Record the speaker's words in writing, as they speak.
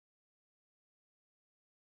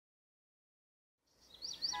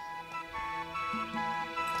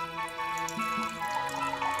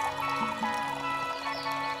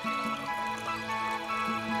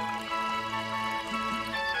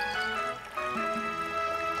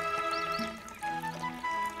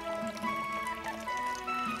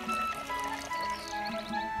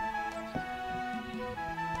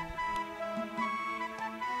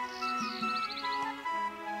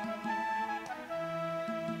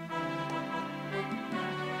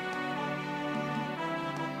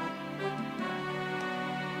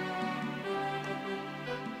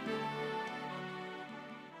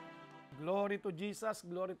Glory to Jesus,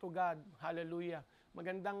 glory to God. Hallelujah.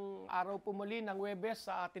 Magandang araw po muli ng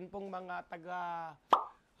Huwebes sa atin pong mga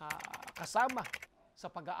kasama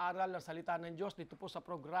sa pag-aaral ng salita ng Diyos dito po sa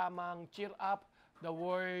programang Cheer Up, The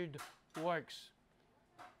Word Works.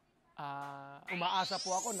 Umaasa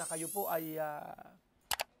po ako na kayo po ay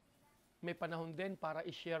may panahon din para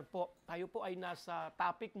i-share po. Tayo po ay nasa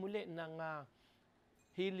topic muli ng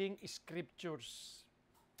Healing Scriptures.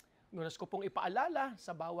 Nunas ko pong ipaalala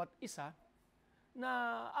sa bawat isa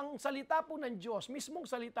na ang salita po ng Diyos, mismong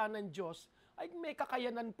salita ng Diyos, ay may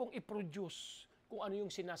kakayanan pong i-produce kung ano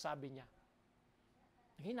yung sinasabi niya.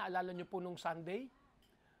 Naalala niyo po nung Sunday,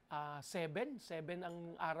 7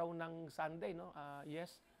 ang araw ng Sunday, no?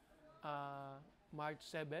 March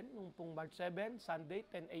 7, nung pong March 7, Sunday,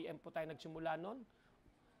 10 a.m. po tayo nagsimula noon.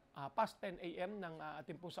 Past 10 a.m. ng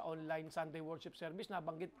ating po sa online Sunday worship service,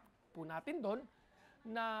 nabanggit po natin doon,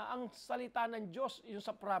 na ang salita ng Diyos, yung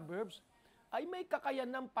sa Proverbs, ay may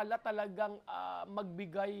kakayanan pala talagang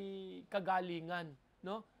magbigay kagalingan.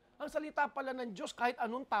 No? Ang salita pala ng Diyos, kahit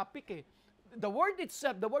anong topic the word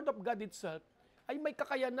itself, the word of God itself, ay may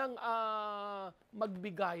kakayanang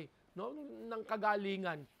magbigay, no, ng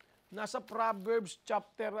kagalingan. Nasa Proverbs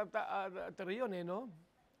chapter 3 yun, no?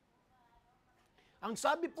 Ang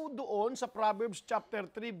sabi po doon sa Proverbs chapter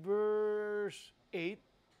 3 verse 8,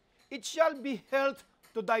 "It shall be health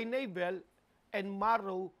to thy navel and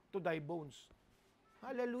marrow to thy bones."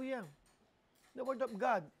 Hallelujah. The word of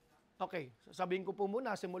God. Okay, sabihin ko po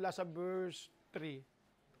muna simula sa verse 3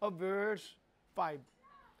 o verse 5.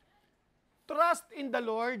 "Trust in the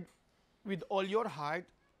Lord with all your heart.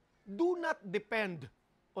 Do not depend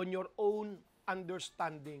on your own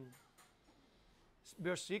understanding."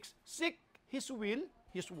 Verse 6, "Seek His will,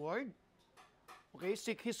 His word." Okay,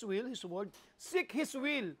 seek His will, His word. "Seek His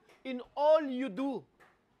will in all you do,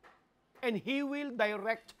 and He will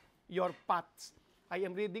direct your paths." I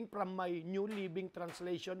am reading from my New Living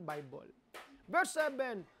Translation Bible. Verse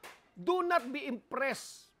 7, "Do not be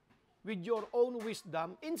impressed with your own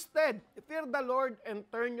wisdom. Instead, fear the Lord and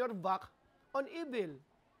turn your back on evil."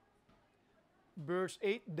 Verse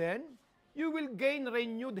 8, "Then you will gain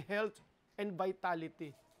renewed health and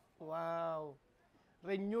vitality." Wow!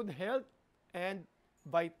 Renewed health and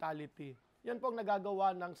vitality. Yan po ang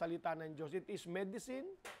nagagawa ng salita ng Diyos. It is medicine.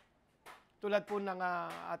 Tulad po ng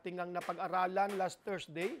ating napag-aralan last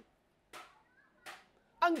Thursday.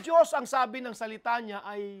 Ang Diyos, ang sabi ng salita niya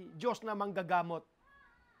ay Diyos na manggagamot.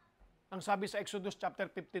 Ang sabi sa Exodus chapter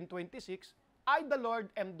 15:26, "I the Lord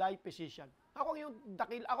am thy physician." Ako ang inyong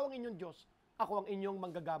dakil, ako ang inyong Diyos. Ako ang inyong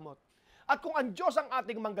manggagamot. At kung ang Diyos ang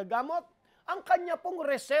ating manggagamot, ang kanya pong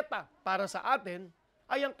reseta para sa atin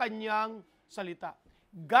ay ang kanyang salita.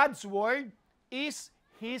 God's word is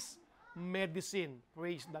His medicine.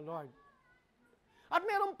 Praise the Lord. At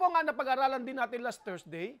meron pong napag-aralan din natin last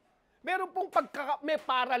Thursday, meron pong may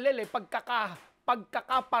parallel,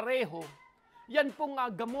 pagkakapareho. Yan pong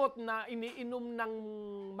gamot na iniinom ng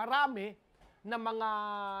marami na mga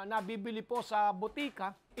nabibili po sa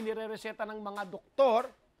botika, inirereseta ng mga doktor,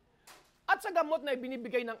 at sa gamot na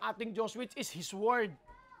ibinibigay ng ating Diyos, which is His Word.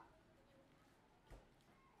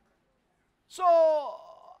 So,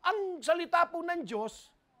 ang salita po ng Diyos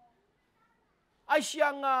ay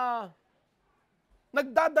siyang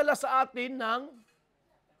nagdadala sa atin ng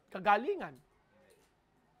kagalingan.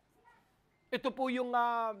 Ito po yung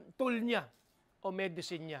tool niya o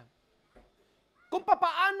medicine niya. Kung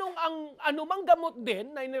papaanong ang anumang gamot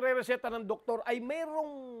din na inirereseta ng doktor ay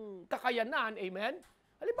mayroong kakayanan, amen?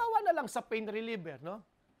 Halimbawa na lang sa pain reliever, no?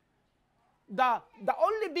 The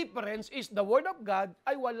only difference is the Word of God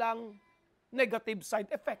ay walang negative side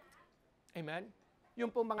effect. Amen?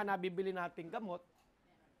 Yung po mga nabibili nating gamot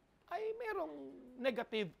ay mayroong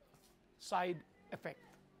negative side effect.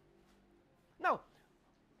 Now,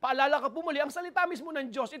 paalala ka po muli, ang salita mismo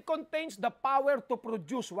ng Diyos, it contains the power to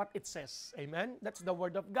produce what it says. Amen? That's the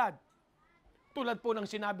Word of God. Tulad po ng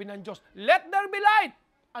sinabi ng Diyos, "Let there be light."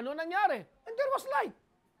 Ano nangyari? And there was light.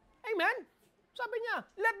 Amen? Sabi niya,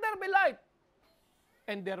 "Let there be light."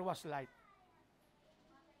 And there was light.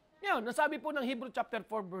 Yan, nasabi po ng Hebrew chapter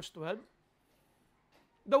 4 verse 12,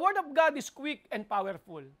 "The word of God is quick and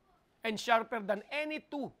powerful, and sharper than any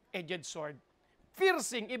two-edged sword,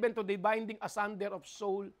 piercing even to the binding asunder of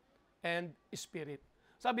soul and spirit."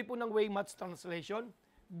 Sabi po ng Weymouth's translation,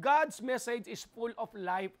 God's message is full of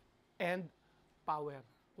life and power.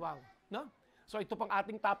 Wow. No? So ito pang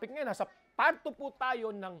ating topic ngayon. Nasa part 2 po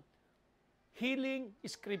tayo ng Healing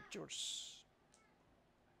Scriptures.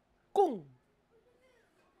 Kung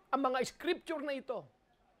ang mga scripture na ito,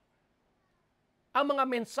 ang mga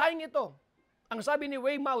mensaheng ito, ang sabi ni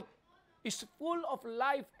Weymouth, is full of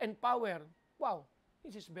life and power, Wow,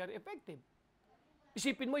 this is very effective.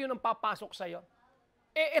 Isipin mo yun ang papasok sa'yo.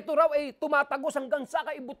 Ito raw ay tumatagos hanggang sa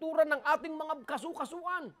kaibuturan ng ating mga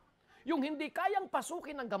kasukasuan. Yung hindi kayang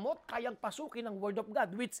pasukin ng gamot, kayang pasukin ng Word of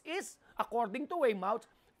God, which is, according to Weymouth,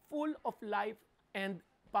 full of life and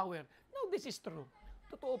power. Now, this is true.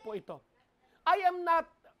 Totoo po ito.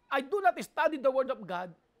 I do not study the Word of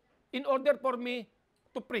God in order for me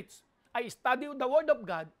to preach. I study the Word of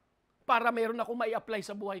God para mayroon akong mai-apply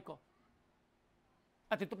sa buhay ko.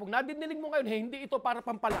 At ito pong nadidinig mo ngayon, hindi ito para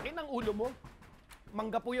pampalaki ng ulo mo.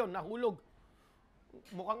 Mangga po yun, nahulog.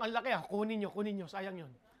 Mukhang ang laki, kunin nyo, sayang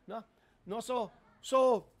yun. No?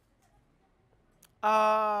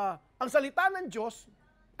 Ang salita ng Diyos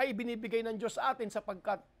ay binibigay ng Diyos sa atin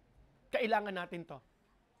sapagkat kailangan natin to.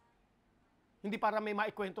 Hindi para may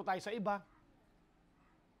maikwento tayo sa iba.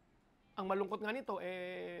 Ang malungkot nga nito,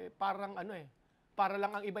 parang para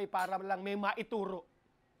lang ang iba, para lang may maituro.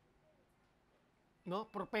 No?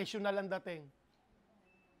 Professional ang dating.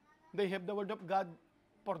 They have the Word of God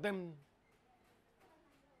for them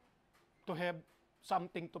to have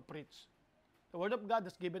something to preach. The Word of God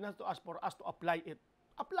is given us to us for us to apply it.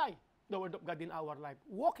 Apply the Word of God in our life.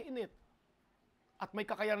 Walk in it. At may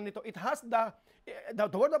kakayanan nito. It has the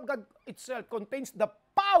Word of God itself contains the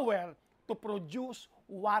power to produce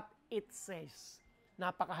what it says.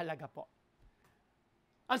 Napakahalaga po.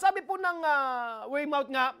 Ang sabi po ng Weymouth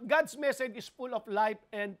nga, God's message is full of life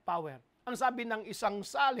and power. Ang sabi ng isang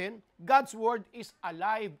salin, God's Word is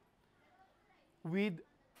alive with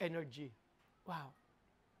energy. Wow.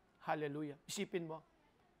 Hallelujah. Isipin mo,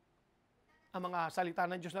 ang mga salita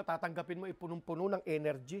ng Diyos na tatanggapin mo, ipunong-puno ng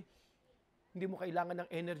energy. Hindi mo kailangan ng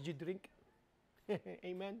energy drink.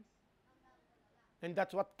 Amen? And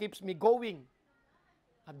that's what keeps me going.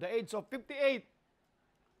 At the age of 58,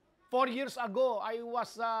 4 years ago, I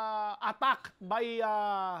was attacked by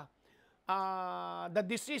the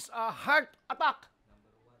disease, heart attack.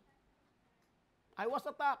 I was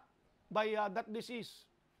attacked by that disease.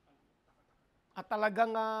 At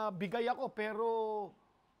talagang bigay ako, pero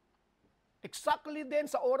exactly din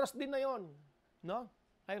sa oras din na yon, no?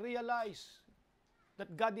 I realize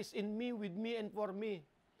that God is in me, with me, and for me.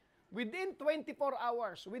 Within 24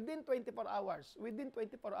 hours,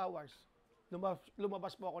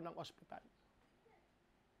 lumabas po ako ng ospital.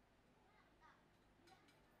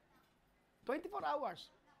 24 hours,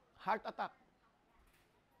 heart attack.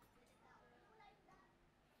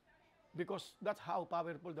 Because that's how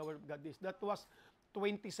powerful the Word of God is. That was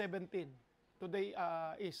 2017. Today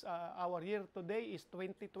is our year. Today is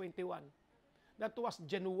 2021. That was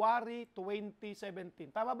January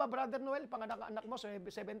 2017. Tama ba, Brother Noel? Panganak-anak mo,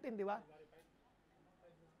 17, di ba?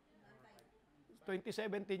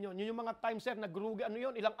 2017 yun. Yun yung mga times, sir, nagrugi. Ano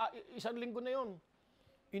yun? Isang linggo na yun.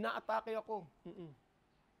 Inaatake ako.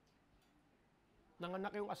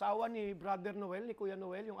 Nanganak yung asawa ni Brother Noel, ni Kuya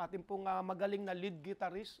Noel, yung ating pong magaling na lead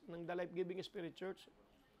guitarist ng The Life Giving Spirit Church.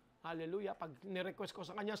 Hallelujah. Pag ni-request ko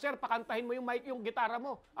sa kanya, sir, pakantahin mo yung mic, yung gitara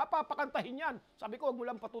mo. Pakantahin yan. Sabi ko, huwag mo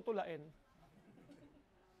lang patutulain.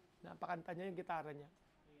 Napakanta niya yung gitara niya.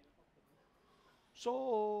 So,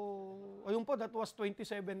 ayun po, that was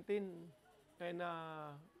 2017. And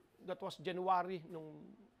that was January nung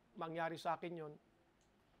mangyari sa akin yon.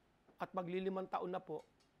 At maglilimang taon na po,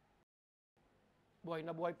 buhay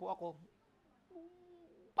na buhay po ako.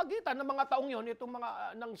 Pagitan ng mga taong yon, itong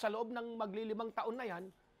mga sa loob ng maglilimang taon na yan,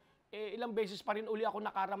 ilang beses pa rin uli ako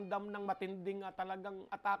nakaramdam ng matinding talagang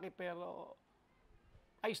atake, pero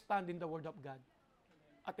I stand in the Word of God.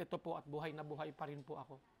 At ito po, at buhay na buhay pa rin po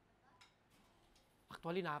ako.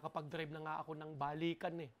 Actually, nakakapag-drive na nga ako ng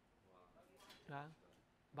balikan Ha?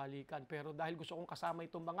 Balikan. Pero dahil gusto kong kasama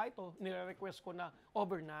itong mga ito, nire-request ko na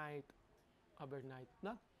overnight.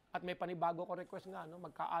 Na? At may panibago ko request nga,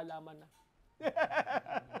 magkaalaman na.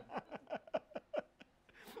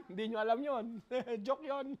 Hindi nyo alam yon. Joke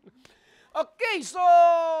yon. Okay, so,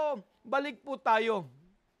 balik po tayo.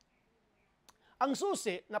 Ang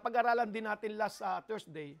susi, na pag-aralan din natin last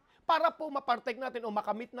Thursday, para po mapartake natin o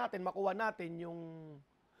makamit natin, makuha natin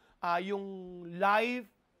yung life,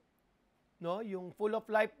 yung full of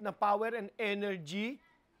life na power and energy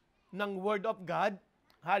ng Word of God,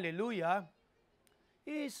 hallelujah,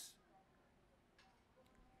 is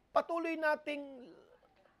patuloy nating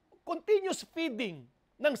continuous feeding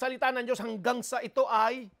ng salita ng Diyos hanggang sa ito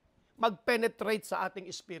ay mag-penetrate sa ating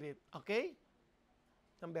spirit. Okay?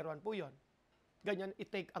 Number 1 po yun. Ganyan,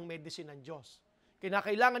 i-take ang medicine ng Diyos.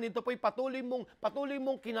 Kinakailangan nito po'y patuloy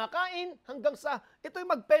mong kinakain hanggang sa ito'y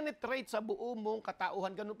mag-penetrate sa buo mong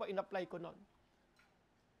katauhan. Ganun po in-apply ko nun.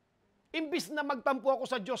 Imbis na magtampo ako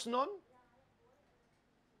sa Diyos nun,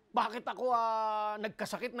 Bakit ako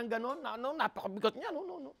nagkasakit ng gano'n? Napakabigat niya.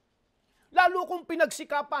 No. Lalo kung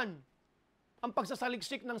pinagsikapan ang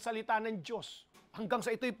pagsasaliksik ng salita ng Diyos hanggang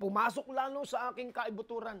sa ito'y pumasok lalo sa aking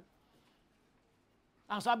kaibuturan.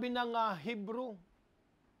 Ang sabi ng Hebrew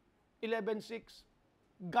 11:6,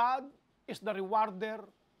 God is the rewarder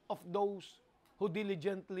of those who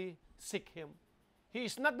diligently seek Him. He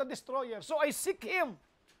is not the destroyer. So I seek Him.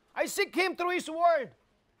 I seek Him through His Word.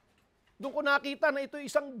 Doon ko nakita na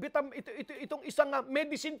itong isang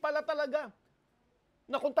medicine pala talaga.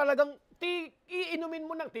 Na kung talagang iinumin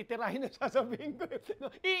mo titirahin na sasabihin ko.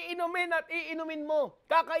 Iinumin at iinumin mo.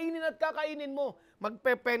 Kakainin at kakainin mo.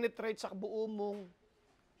 Magpe-penetrate sa buo mong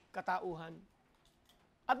katauhan.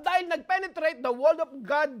 At dahil nag-penetrate, the Word of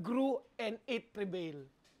God grew and it prevailed.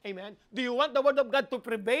 Amen? Do you want the Word of God to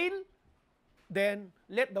prevail? Then,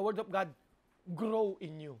 let the Word of God grow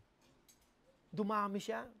in you. Dumami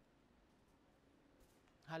siya.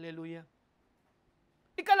 Hallelujah.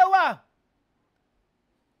 Ikalawa,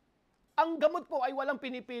 ang gamot po ay walang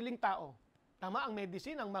pinipiling tao. Tama, ang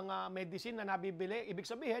medicine, ang mga medicine na nabibili, ibig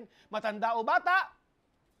sabihin, matanda o bata,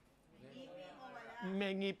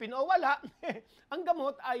 may ngipin o wala, ang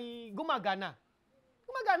gamot ay gumagana.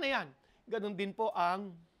 Gumagana yan. Ganon din po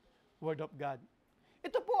ang Word of God.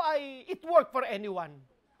 Ito po ay, it work for anyone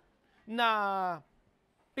na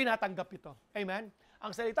tinatanggap ito. Amen?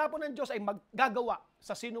 Ang salita po ng Diyos ay maggagawa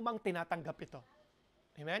sa sinumang tinatanggap ito.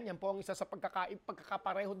 Amen? Yan po ang isa sa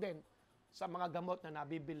pagkakapareho din sa mga gamot na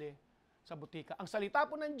nabibili sa butika. Ang salita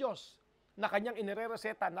po ng Diyos na kanyang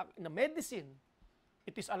inirereseta na medicine,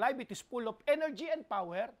 it is alive, it is full of energy and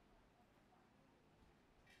power.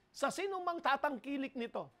 Sa sinumang tatangkilik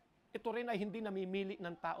nito, ito rin ay hindi namimili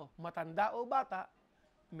ng tao. Matanda o bata,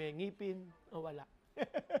 may ngipin o wala.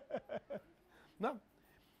 No?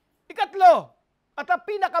 Ikatlo, at ang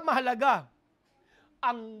pinakamahalaga,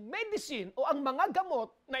 ang medicine o ang mga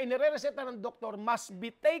gamot na inirereseta ng doktor must be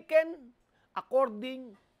taken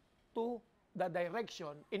according to the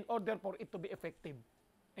direction in order for it to be effective.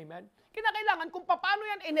 Amen? Kinakailangan kung paano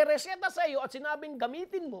yan inireseta sa iyo at sinabing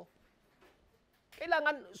gamitin mo,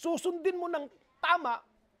 kailangan susundin mo ng tama,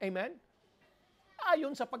 amen?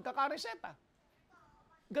 Ayon sa pagkakareseta.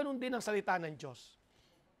 Ganon din ang salita ng Diyos.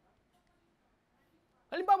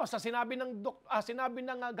 Halimbawa, sa sinabi ng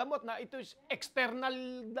gamot na ito is external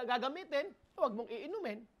na gagamitin, huwag mong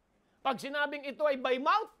iinumin. Pag sinabing ito ay by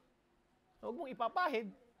mouth, huwag mong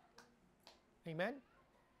ipapahid. Amen?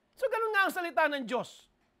 So, ganun nga ang salita ng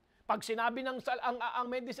Diyos. Pag sinabi ng ang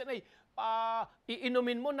medicine ay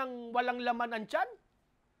iinumin mo ng walang laman ang tiyan,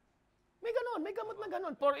 may ganon, may gamot na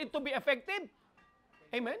ganon. For it to be effective.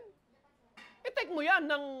 Amen? I-take mo yan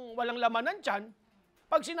ng walang laman ang tiyan.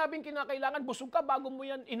 Pag sinabing kinakailangan, busog ka bago mo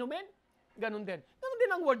yan inumin, ganon din. Ganon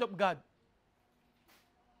din ang Word of God.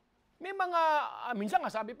 May mga, minsan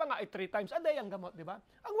nga sabi pa nga, 3 times a day ang gamot, di ba?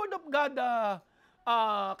 Ang Word of God,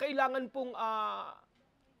 kailangan pong,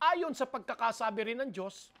 ayon sa pagkakasabi rin ng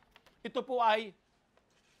Diyos, ito po ay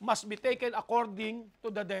must be taken according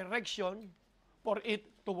to the direction for it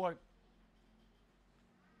to work.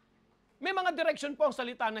 May mga direction po ang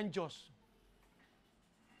salita ng Diyos.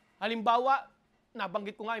 Halimbawa,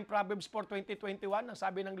 nabanggit ko nga in Proverbs 4:20-21, ang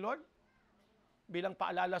sabi ng Lord, bilang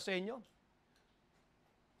paalala sa inyo,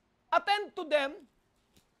 attend to them,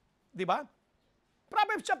 di ba?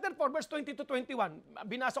 Proverbs chapter 4, verse 20-21.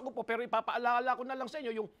 Binasa ko po, pero ipapaalala ko na lang sa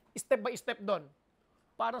inyo yung step by step doon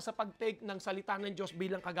para sa pag-take ng salita ng Diyos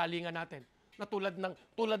bilang kagalingan natin. Na tulad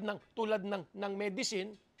ng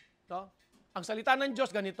medicine, no? Ang salita ng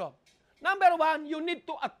Diyos ganito. Number 1, you need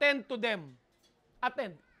to attend to them.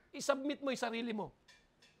 Attend. I-submit mo yung sarili mo.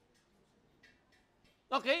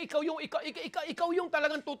 Okay? Ikaw yung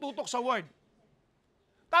talagang tututok sa word.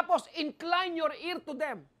 Tapos, incline your ear to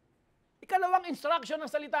them. Ikalawang instruction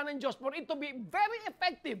ng salita ng Diyos for it to be very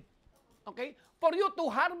effective. Okay? For you to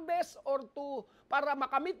harvest or para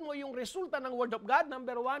makamit mo yung resulta ng Word of God,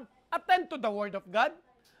 number 1, attend to the Word of God.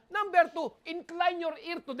 Number 2, incline your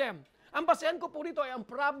ear to them. Ang basehan ko po rito ay ang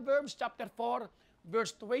Proverbs chapter 4,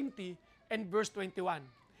 verse 20 and verse 21.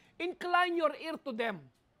 Incline your ear to them.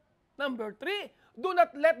 Number 3, do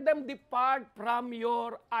not let them depart from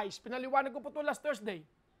your eyes. Pinaliwanag ko po ito last Thursday.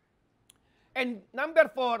 And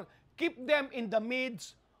number 4, keep them in the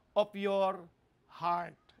midst of your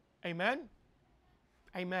heart. Amen?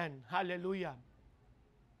 Amen. Hallelujah.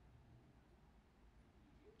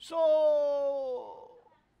 So,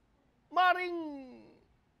 maring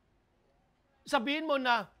sabihin mo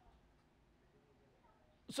na,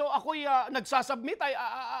 so ako'y nagsasubmit,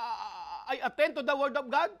 I attend to the Word of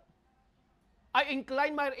God, I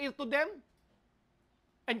incline my ear to them,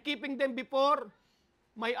 and keeping them before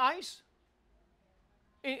my eyes,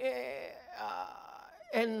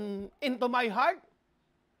 and into my heart.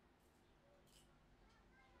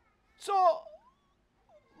 So,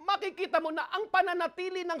 makikita mo na ang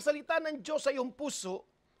pananatili ng salita ng Diyos sa iyong puso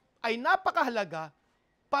ay napakahalaga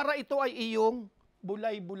para ito ay iyong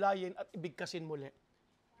bulay-bulayin at ibigkasin muli.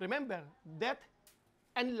 Remember, death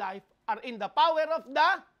and life are in the power of the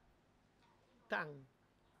tongue.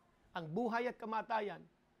 Ang buhay at kamatayan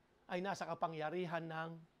ay nasa kapangyarihan ng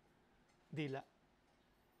dila.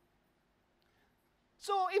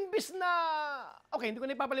 So, imbis na, okay, hindi ko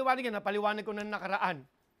na ipapaliwanag yan, napaliwanag ko na nakaraan.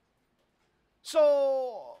 So,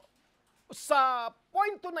 sa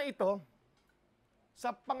point na ito, sa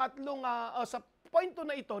pangatlong, sa point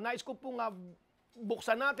na ito, nais ko pong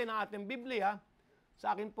buksan natin ang ating Biblia.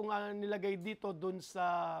 Sa akin pong nilagay dito dun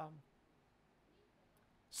sa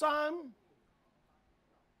Psalm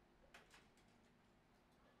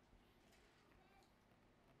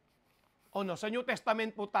 'no, sa New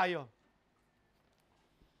Testament po tayo.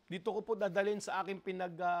 Dito ko po dadalhin sa aking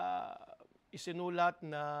isinulat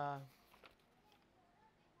na,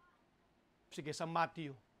 sige, sa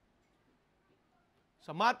Matthew.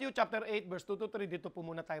 Sa Matthew chapter 8, verse 2 to 3, dito po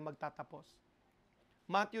muna tayo magtatapos.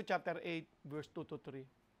 Matthew chapter 8, verse 2 to 3.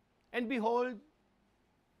 And behold,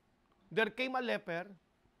 there came a leper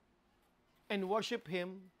and worshiped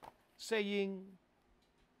him, saying,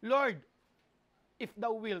 Lord, if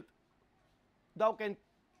thou wilt, thou canst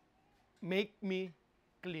make me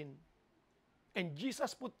clean. And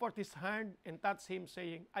Jesus put forth his hand and touched him,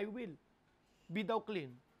 saying, I will, be thou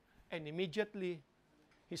clean. And immediately,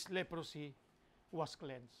 his leprosy was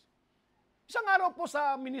cleansed. Isang araw po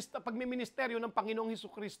sa pagmiministeryo ng Panginoong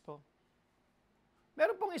Hesukristo,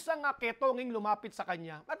 meron pong isang ketonging lumapit sa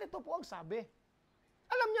kanya. At ito po ang sabi.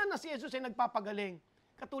 Alam niya na si Jesus ay nagpapagaling,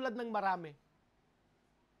 katulad ng marami.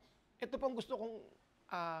 Ito pong gusto kong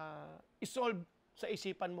isolve sa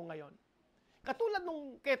isipan mo ngayon. Katulad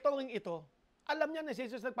nung ketonging ito, alam niya na si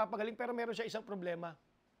Jesus nagpapagaling, pero meron siya isang problema.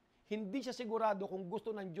 Hindi siya sigurado kung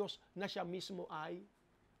gusto ng Diyos na siya mismo ay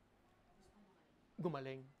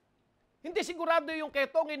gumaling. Hindi sigurado yung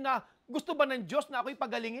ketongin na gusto ba ng Diyos na ako'y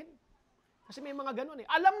pagalingin? Kasi may mga ganun eh.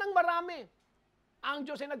 Alam ng marami, ang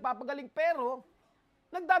Diyos ay nagpapagaling, pero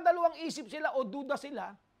nagdadalawang isip sila o duda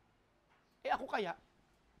sila, ako kaya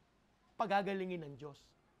pagagalingin ng Diyos?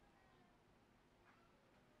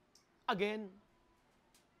 Again,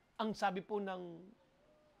 ang sabi po ng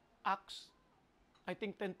Acts, I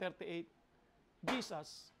think 10:38,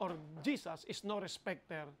 Jesus is no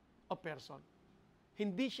respecter of person.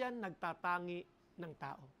 Hindi siya nagtatangi ng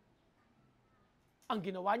tao. Ang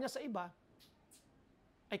ginawa niya sa iba,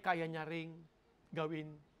 ay kaya niya ring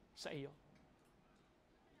gawin sa iyo.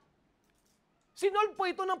 Sinolve po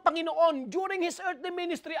ito ng Panginoon during His earthly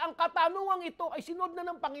ministry. Ang katanungang ito ay sinolve na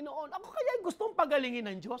ng Panginoon. Ako kaya gustong pagalingin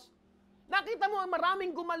ng Diyos? Nakita mo,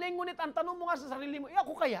 maraming gumaling, ngunit ang tanong mo nga sa sarili mo,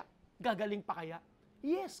 ako kaya? Gagaling pa kaya?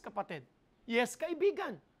 Yes, kapatid. Yes,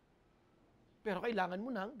 kaibigan. Pero kailangan mo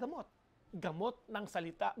ng gamot. Gamot ng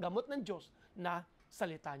salita, gamot ng Diyos na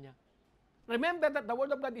salita niya. Remember that the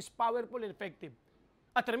Word of God is powerful and effective.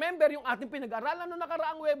 At remember, yung ating pinag-aralan noong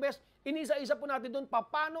nakaraang Webes, inisa-isa po natin doon,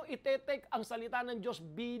 paano ite-take ang salita ng Diyos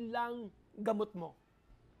bilang gamot mo.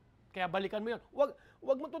 Kaya balikan mo yun.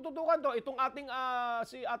 Wag mo tututukan to. Itong ating,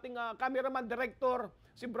 cameraman director,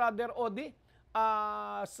 si Brother Odi,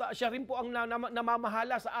 siya rin po ang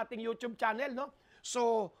namamahala sa ating YouTube channel, no?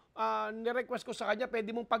 So, nirequest ko sa kanya,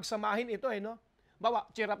 pwede mong pagsamahin ito, no?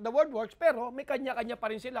 Bawa, Cheer Up the Word Works, pero may kanya-kanya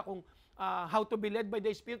pa rin sila kung how to be led by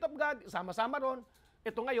the Spirit of God, sama-sama ron.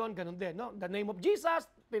 Ito ngayon, ganun din, no? The name of Jesus,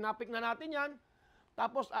 tinapik na natin yan.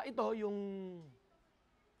 Tapos, ito, yung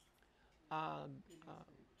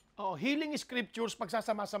healing scriptures,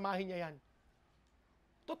 pagsasama-samahin niya yan.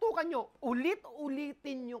 Tutukan nyo,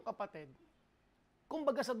 ulit-ulitin nyo, kapatid.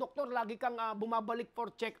 Kumbaga sa doktor, lagi kang bumabalik for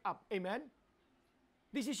check-up. Amen?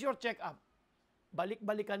 This is your check-up.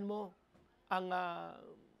 Balik-balikan mo ang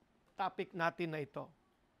topic natin na ito.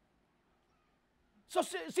 So,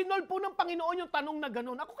 sinolve po ng Panginoon yung tanong na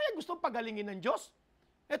gano'n. Ako kaya gusto pagalingin ng Diyos?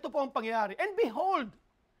 Ito po ang pangyayari. And behold,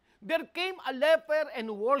 there came a leper and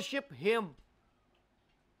worshiped him.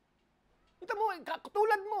 Ito mo,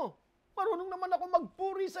 katulad mo. Marunong naman ako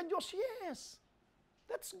magpuri sa Diyos. Yes.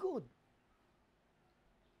 That's good.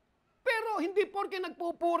 Pero hindi porke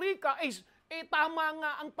nagpupuri ka, tama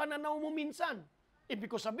nga ang pananaw mo minsan. Ibig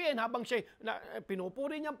ko sabihin, habang siya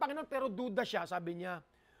pinupuri niya ang Panginoon, pero duda siya, sabi niya,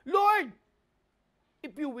 Lord,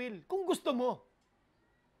 if you will, kung gusto mo,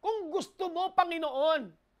 Panginoon,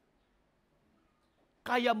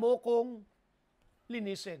 kaya mo kong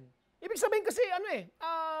linisin. Ibig sabihin kasi,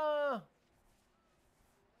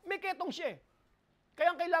 May ketong siya.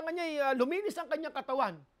 Kaya kailangan niya luminis ang kanyang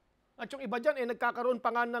katawan. At yung iba dyan, nagkakaroon pa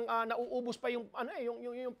nga ng nauubos pa yung,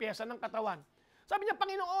 yung pyesa ng katawan. Sabi niya,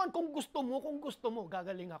 Panginoon, kung gusto mo,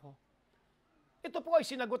 gagaling ako. Ito po ay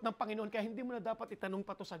sinagot ng Panginoon, kaya hindi mo na dapat itanong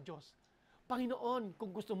pa to sa Diyos. Panginoon, kung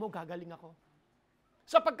gusto mo, gagaling ako.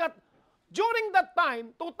 Sapagkat, during that time,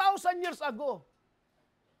 2,000 years ago,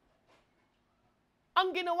 ang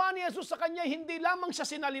ginawa ni Jesus sa kanya, hindi lamang siya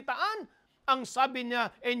sinalitaan, ang sabi niya,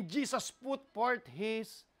 and Jesus put forth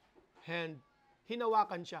His hand.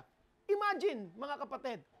 Hinawakan siya. Imagine, mga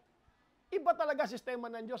kapatid, iba talaga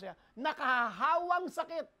sistema ng Diyos. Nakahahawang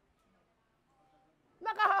sakit.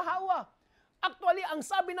 Nakahahawa. Actually, ang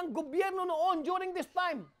sabi ng gobyerno noon during this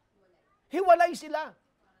time, hiwalay sila.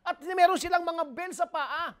 At meron silang mga bell sa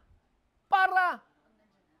paa para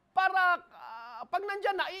pag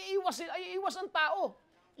nandyan na, iiwas ang tao.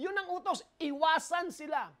 Yun ang utos, iwasan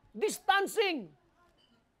sila. Distancing.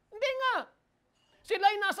 Hindi nga.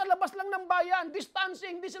 Sila'y nasa labas lang ng bayan.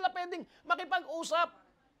 Distancing. Hindi sila pwedeng makipag-usap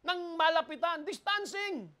ng malapitan.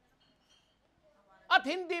 Distancing. At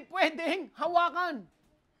hindi pwedeng hawakan.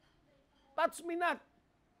 Touch me not.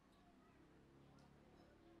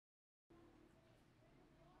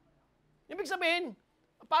 Ibig sabihin,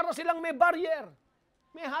 para silang may barrier,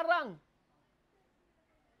 may harang.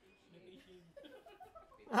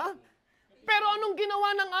 Ha? Pero anong ginawa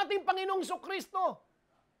ng ating Panginoong Jesucristo?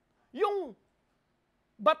 Yung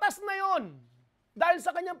batas na yon, dahil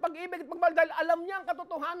sa kanyang pag-ibig at pagmamahal, dahil alam niya ang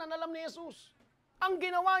katotohanan, alam ni Jesus, ang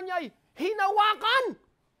ginawa niya ay hinawakan.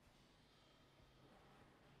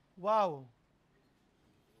 Wow.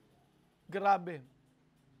 Grabe.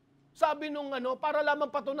 Sabi nung para lamang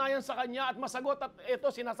patunayan sa kanya at masagot, at ito,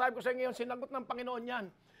 sinasabi ko sa ngayon, sinagot ng Panginoon yan.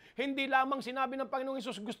 Hindi lamang sinabi ng Panginoong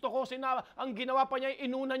Hesus, gusto ko, ang ginawa pa niya,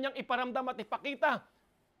 inuna niyang iparamdam at ipakita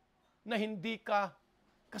na hindi ka,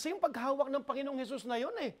 kasi yung paghawak ng Panginoong Hesus na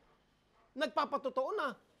yun nagpapatotoo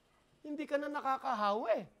na, hindi ka na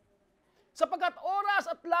nakakahawa Sapagkat oras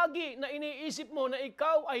at lagi na iniisip mo na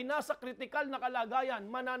ikaw ay nasa kritikal na kalagayan,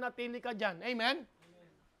 mananatili ka dyan. Amen?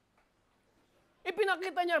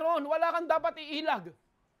 Ipinakita niya ron, wala kang dapat iilag.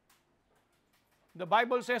 The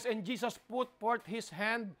Bible says, and Jesus put forth His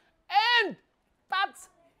hand and touched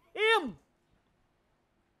him.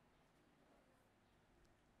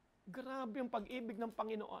 Grabe ang pag-ibig ng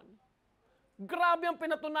Panginoon. Grabe ang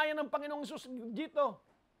pinatunayan ng Panginoong Hesus dito.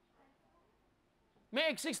 May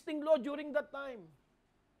existing law during that time.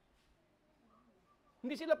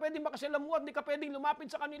 Hindi sila pwedeng makasalamuhat, hindi ka pwedeng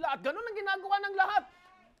lumapit sa kanila. At ganun ang ginagawa ng lahat.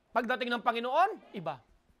 Pagdating ng Panginoon, iba.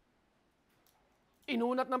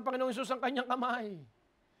 Inunat ng Panginoong Hesus ang kanyang kamay.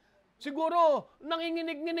 Siguro,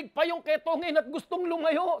 nanginginig-nginig pa yung ketongin at gustong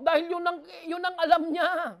lumayo dahil yun ang alam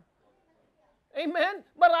niya. Amen?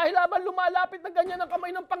 Marahil habang lumalapit na ganyan ang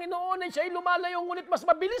kamay ng Panginoon, siya'y lumalayo, ngunit mas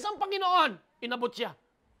mabilis ang Panginoon. Inabot siya.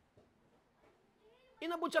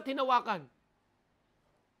 Inabot siya at hinawakan.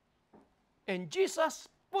 And Jesus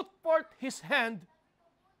put forth His hand.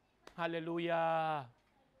 Hallelujah.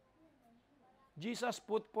 Jesus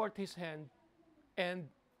put forth His hand and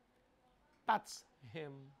touched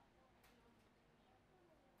him,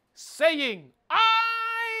 saying,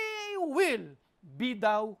 I will be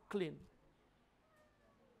thou clean.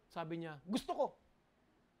 Sabi niya, gusto ko.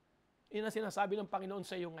 Yun ang sinasabi ng Panginoon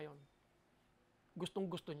sa iyo ngayon.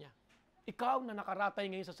 Gustong-gusto niya. Ikaw na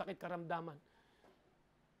nakaratay ngayon sa sakit karamdaman,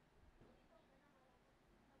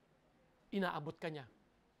 inaabot ka niya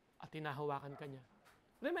at hinahawakan ka niya.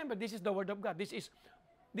 Remember, this is the Word of God.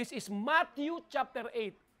 This is Matthew chapter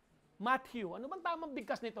 8. Matthew. Ano bang tamang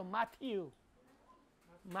bigkas nito? Matthew.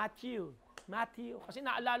 Kasi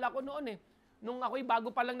naalala ko noon nung ako'y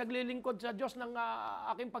bago pa lang naglilingkod sa Diyos ng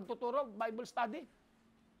aking pagtuturo, Bible study.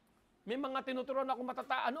 May mga tinuturuan ako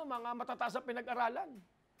mga matataas sa pinag-aralan.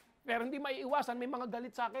 Pero hindi maiiwasan, may mga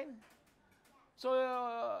galit sa akin. So,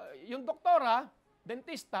 yung doktora,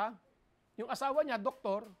 dentista, yung asawa niya,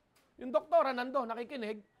 doktor, yung doktora nandun,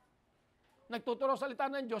 nakikinig, nagtuturo salita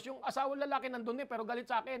ng Diyos, yung asawa lalaki nandun pero galit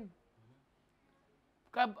sa akin.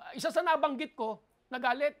 Isa sa nabanggit ko,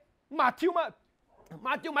 nagalit, Matthew,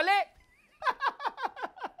 mali!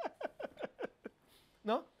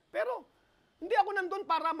 No? Pero, hindi ako nandun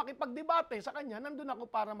para makipagdebate sa kanya, nandun ako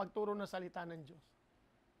para magturo ng salita ng Diyos.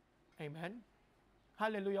 Amen?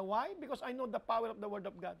 Hallelujah. Why? Because I know the power of the Word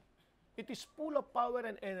of God. It is full of power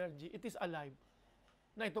and energy. It is alive.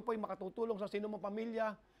 Na ito po'y makatutulong sa sinumang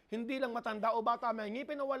pamilya, hindi lang matanda o bata, may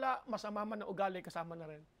ngipin o wala, masama man na ugali, kasama na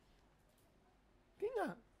rin. Kaya nga,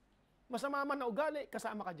 masama man na ugali,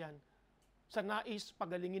 kasama ka dyan. Sa nais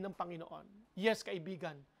pagalingin ng Panginoon. Yes,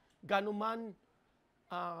 kaibigan, ganuman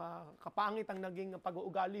kapangit ang naging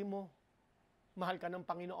pag-uugali mo, mahal ka ng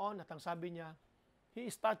Panginoon, at ang sabi niya, He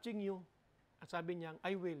is touching you. At sabi niya,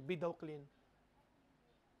 I will, be thou clean.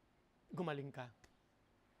 Gumaling ka.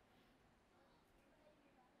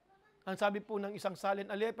 Ang sabi po ng isang salin,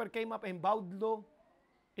 a leper came up and bowed low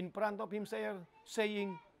in front of him,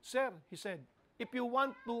 saying, Sir, he said, if you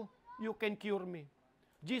want to, you can cure me.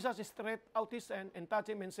 Jesus stretched out his hand and touched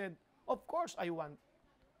him and said, of course I want.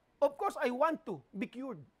 Of course I want to be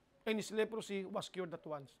cured. And his leprosy was cured at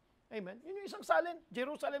once. Amen. Yun yung isang salin,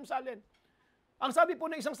 Jerusalem salin. Ang sabi po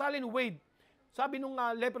ng isang salin, wait. Sabi nung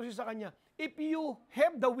leprosy sa kanya, if you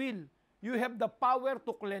have the will, you have the power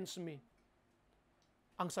to cleanse me.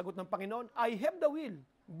 Ang sagot ng Panginoon, I have the will,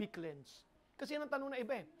 be cleansed. Kasi yan ang tanong na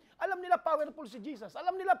iba eh. Alam nila powerful si Jesus.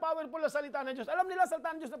 Alam nila powerful na salita ng Diyos. Alam nila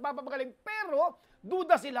salita ng Diyos na papapagaling. Pero,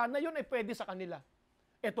 duda sila na yun ay pwede sa kanila.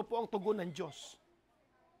 Ito po ang tugon ng Diyos.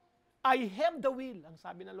 I have the will, ang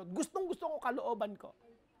sabi ng Lord. Gustong-gusto ko, kalooban ko.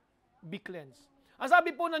 Be cleansed. Ang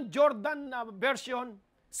sabi po ng Jordan version,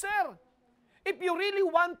 Sir, if you really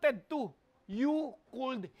wanted to, you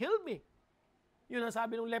could heal me. Yun ang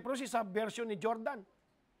sabi ng leprosy sa version ni Jordan.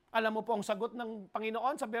 Alam mo po ang sagot ng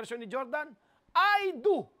Panginoon sa version ni Jordan? I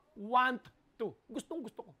do want to.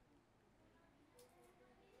 Gustong-gusto ko.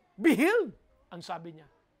 Be healed, ang sabi niya.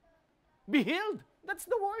 Be healed. That's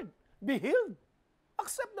the word. Be healed.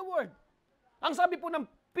 Accept the word. Ang sabi po ng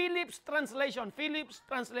Phillips Translation,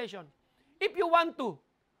 if you want to,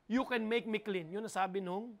 you can make me clean. Yun ang sabi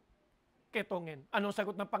nung ketongin. Anong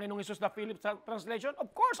sagot ng Panginoong Hesus na Phillips Translation?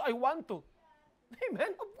 Of course, I want to.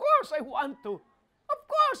 Amen? Of course, I want to. Of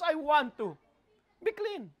course, I want to. Be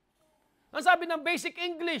clean. Ang sabi ng Basic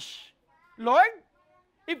English, Lord,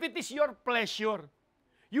 if it is your pleasure,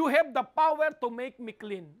 you have the power to make me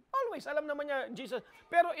clean. Always, alam naman niya, Jesus.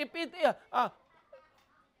 Pero if it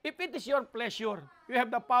is your pleasure, you have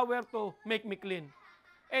the power to make me clean.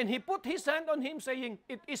 And he put his hand on him saying,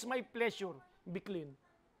 it is my pleasure, be clean.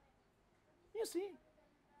 You see,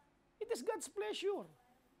 it is God's pleasure.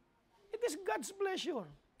 It is God's pleasure.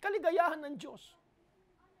 Kaligayahan ng Diyos.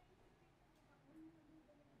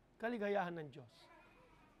 Kaligayahan ng Diyos.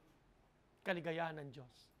 Kaligayahan ng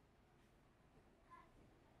Diyos.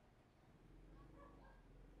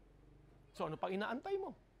 So ano pang inaantay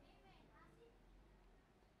mo?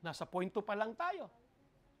 Nasa point 2 pa lang tayo.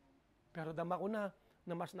 Pero dama ko na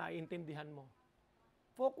mas naiintindihan mo.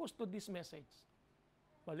 Focus to this message.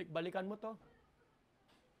 Balik-balikan mo to.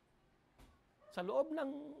 Sa loob ng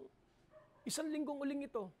isang linggong uling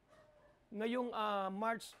ito, ngayong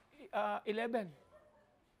March 11,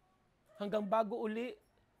 hanggang bago uli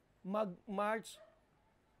mag-March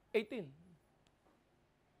 18.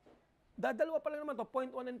 Dadalawa pa lang naman to,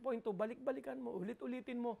 point 1 and point 2, balik-balikan mo,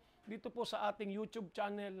 ulit-ulitin mo dito po sa ating YouTube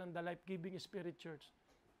channel ng The Life Giving Spirit Church.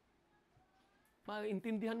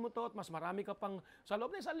 Maintindihan mo to at mas marami ka pang, sa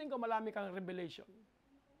loob ng isang linggo, marami kang revelation.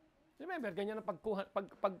 Remember, ganyan ang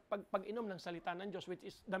pag-inom ng salita ng Diyos, which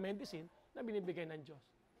is the medicine na binibigay ng Diyos.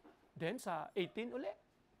 Then, sa 18 uli,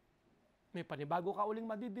 may panibago ka uling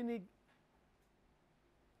madidinig.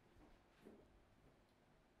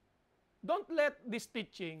 Don't let this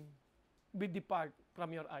teaching be depart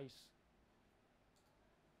from your eyes.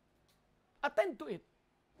 Attend to it.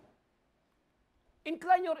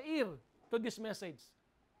 Incline your ear to this message.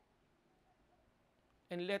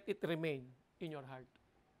 And let it remain in your heart.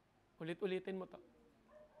 Ulit-ulitin mo to.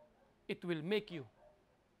 It will make you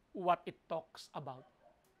what it talks about.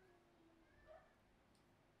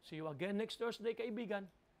 See you again next Thursday, kaibigan.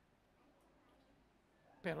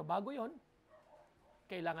 Pero bago yon,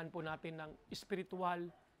 kailangan po natin ng spiritual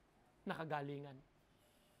na kagalingan.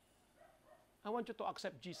 I want you to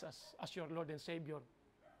accept Jesus as your Lord and Savior,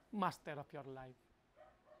 Master of your life.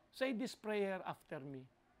 Say this prayer after me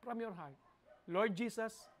from your heart. Lord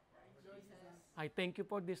Jesus, I thank you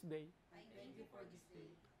for this day.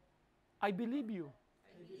 I believe you,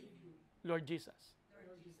 Lord Jesus.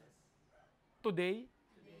 Today,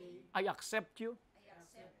 I accept you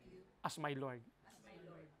as my Lord.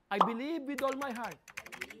 I believe with all my heart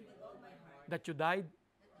that you died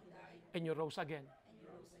and you rose again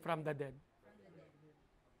from the dead.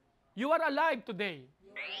 You are alive today.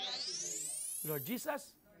 Lord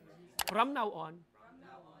Jesus, from now on,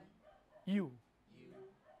 you,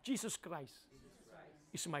 Jesus Christ,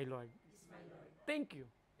 is my Lord. Thank you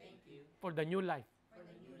for the new life.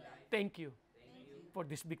 Thank you for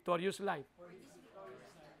this victorious life.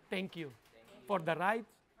 Thank you for the right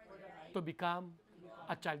to become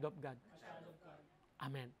a child of God.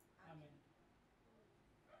 Amen.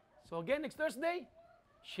 So again, next Thursday,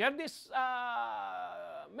 share this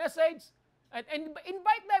message And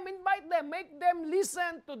invite them, make them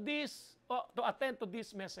listen to this, to attend to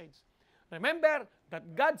this message. Remember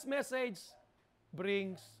that God's message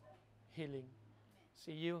brings healing.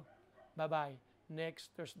 See you. Bye-bye. Next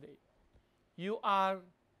Thursday. You are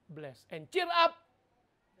blessed. And cheer up!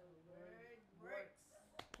 The word works.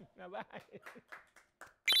 Bye-bye.